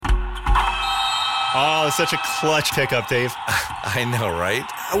Oh, such a clutch pickup, Dave. I know, right?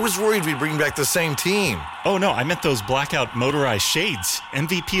 I was worried we'd bring back the same team. Oh, no, I meant those blackout motorized shades.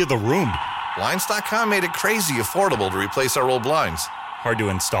 MVP of the room. Blinds.com made it crazy affordable to replace our old blinds. Hard to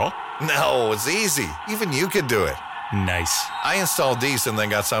install? No, it's easy. Even you could do it. Nice. I installed these and then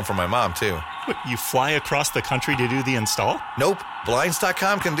got some for my mom, too. What, you fly across the country to do the install? Nope.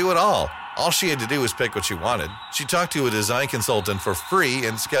 Blinds.com can do it all. All she had to do was pick what she wanted. She talked to a design consultant for free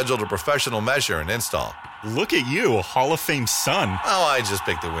and scheduled a professional measure and install. Look at you, a Hall of Fame son. Oh, I just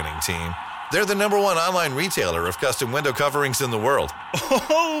picked the winning team. They're the #1 online retailer of custom window coverings in the world.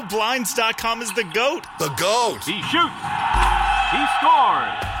 Oh, Blinds.com is the GOAT. The GOAT! He shoots. He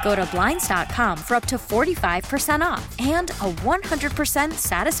scores. Go to Blinds.com for up to 45% off and a 100%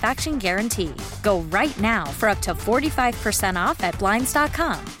 satisfaction guarantee. Go right now for up to 45% off at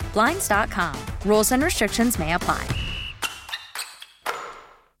Blinds.com. Blinds.com. Rules and restrictions may apply.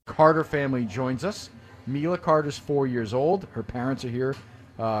 Carter family joins us. Mila Carter's 4 years old. Her parents are here.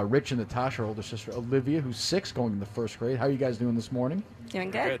 Rich and Natasha, her older sister Olivia, who's 6, going in the 1st grade. How are you guys doing this morning? Doing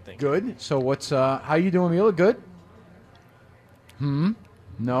good. Good. So what's how you doing, Mila? Good?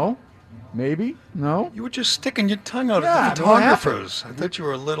 No? Maybe? No? You were just sticking your tongue out Yeah, at the what photographers. I thought you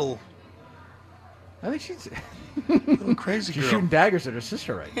were a little I think she's crazy she's girl. shooting daggers at her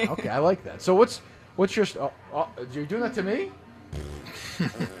sister right now. Okay, I like that. So what's your you're doing that to me?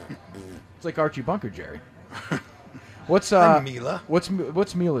 It's like Archie Bunker, Jerry. What's I'm Mila. What's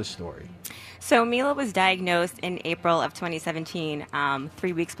Mila's story? So Mila was diagnosed in April of 2017,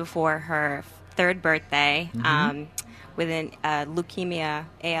 3 weeks before her 3rd birthday, with an leukemia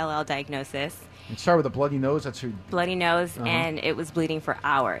ALL diagnosis. It started with a bloody nose. That's her. Bloody nose, and it was bleeding for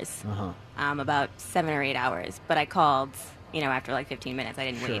hours, about 7 or 8 hours. But I called, after like 15 minutes.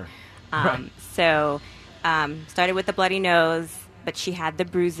 I didn't wait. Right. So started with the bloody nose, but she had the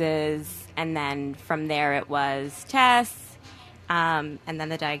bruises, and then from there it was tests, and then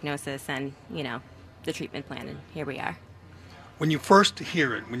the diagnosis, and the treatment plan, and here we are. When you first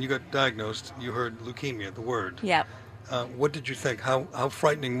hear it, when you got diagnosed, you heard leukemia, the word. Yep. What did you think? How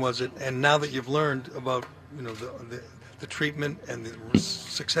frightening was it? And now that you've learned about the treatment and the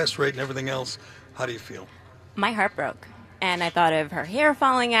success rate and everything else, how do you feel? My heart broke. And I thought of her hair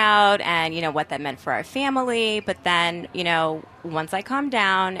falling out and, what that meant for our family. But then, once I calmed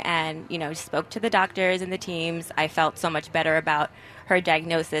down and, spoke to the doctors and the teams, I felt so much better about her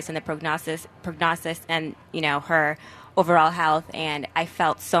diagnosis and the prognosis and, her overall health. And I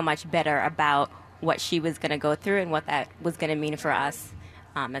felt so much better about what she was going to go through and what that was going to mean for us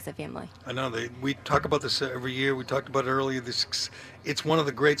as a family. I know we talk about this every year. We talked about it earlier. It's one of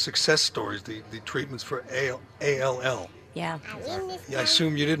the great success stories, the treatments for ALL. Yeah. I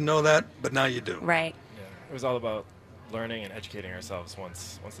assume you didn't know that, but now you do. Right. Yeah, it was all about learning and educating ourselves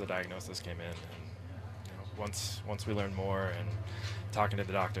once the diagnosis came in. And, once we learned more and talking to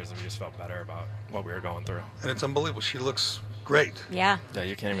the doctors, we just felt better about what we were going through. And it's unbelievable. She looks great. Yeah. Yeah,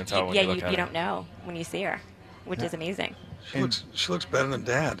 you can't even tell when you look at her. You don't know when you see her, which is amazing. She looks better than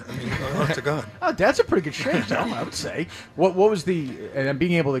Dad. I mean, honest to God. Oh, Dad's a pretty good shape, though, I would say. What was and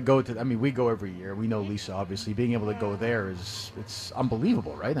being able to go to, we go every year. We know Lisa, obviously. Being able to go there it's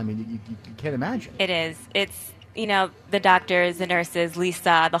unbelievable, right? I mean, you can't imagine. It is. It's, the doctors, the nurses,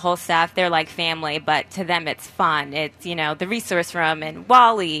 Lisa, the whole staff, they're like family, but to them it's fun. It's, the resource room and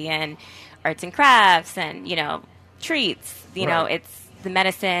Wally and arts and crafts and, treats. Right. It's, the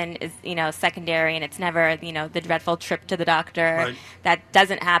medicine is, secondary, and it's never, the dreadful trip to the doctor. Right. That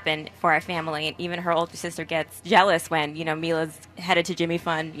doesn't happen for our family. And even her older sister gets jealous when, Mila's headed to Jimmy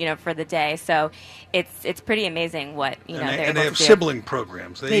Fund, for the day. So it's pretty amazing what, they're able to do. And they have sibling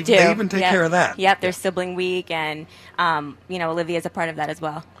programs. They do. They even take care of that. Yep, there's sibling week, and, Olivia's a part of that as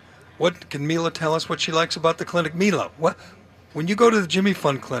well. What can Mila tell us what she likes about the clinic? Mila, when you go to the Jimmy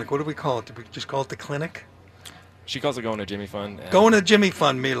Fund clinic, what do we call it? Do we just call it the clinic? She calls it going to Jimmy Fund. Going to Jimmy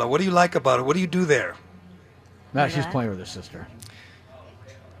Fund, Mila. What do you like about it? What do you do there? No, she's playing with her sister.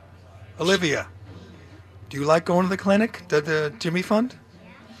 Olivia, do you like going to the clinic, the Jimmy Fund?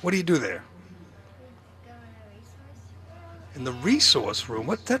 What do you do there? In the resource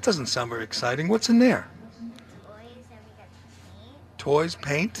room? That doesn't sound very exciting. What's in there? Toys,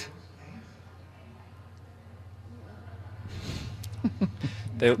 paint?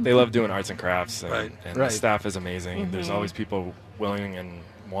 They love doing arts and crafts, and, Right. and Right. the staff is amazing. There's always people willing and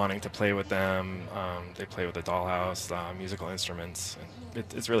wanting to play with them. They play with the dollhouse, musical instruments. And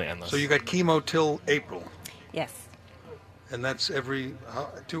it's really endless. So you got chemo till April, Yes. and that's every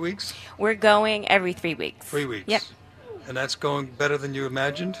 2 weeks? We're going every 3 weeks. 3 weeks? Yep. And that's going better than you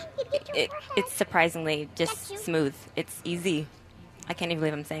imagined? It's surprisingly just smooth. It's easy. I can't even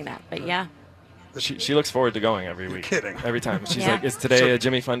believe I'm saying that, but yeah. She looks forward to going every week. Kidding. Every time. She's Yeah. like, "Is today a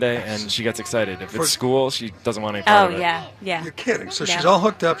Jimmy Fun day?" And she gets excited. If it's school, she doesn't want any part of it. Yeah. You're kidding. So Yeah. she's all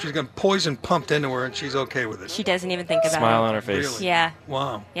hooked up. She's got poison pumped into her, and she's okay with it. She doesn't even think about Smile it. on her face. Really? Yeah.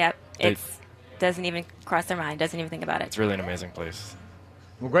 Wow. Yep. It doesn't even cross their mind. Doesn't even think about it. It's really an amazing place.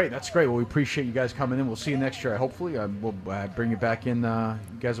 Well, great. That's great. Well, we appreciate you guys coming in. We'll see you next year. Hopefully, we'll bring you back in. You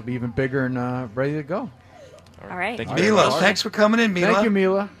guys will be even bigger and ready to go. All right. Thank you very Mila, much. thanks for coming in, Mila. Thank you,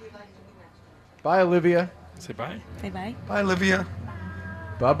 Mila. Bye, Olivia. Say bye. Say bye. Bye, Olivia.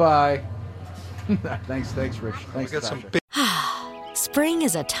 Bye-bye. Thanks, Rich. Thanks, We got some Natasha. big Spring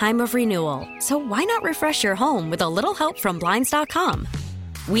is a time of renewal, so why not refresh your home with a little help from Blinds.com?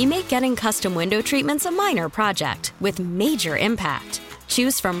 We make getting custom window treatments a minor project with major impact.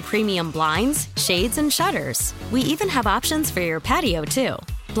 Choose from premium blinds, shades, and shutters. We even have options for your patio, too.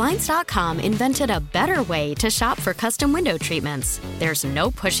 Blinds.com invented a better way to shop for custom window treatments. There's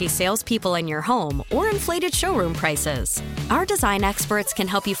no pushy salespeople in your home or inflated showroom prices. Our design experts can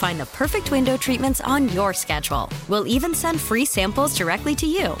help you find the perfect window treatments on your schedule. We'll even send free samples directly to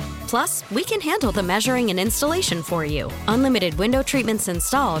you. Plus, we can handle the measuring and installation for you. Unlimited window treatments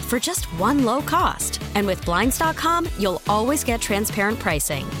installed for just one low cost. And with Blinds.com, you'll always get transparent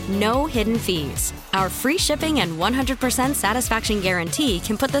pricing. No hidden fees. Our free shipping and 100% satisfaction guarantee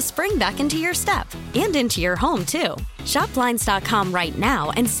can put the spring back into your step and into your home, too. Shop Blinds.com right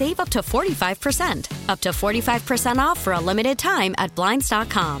now and save up to 45%. Up to 45% off for a limited time at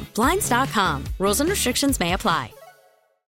Blinds.com. Blinds.com. Rules and restrictions may apply.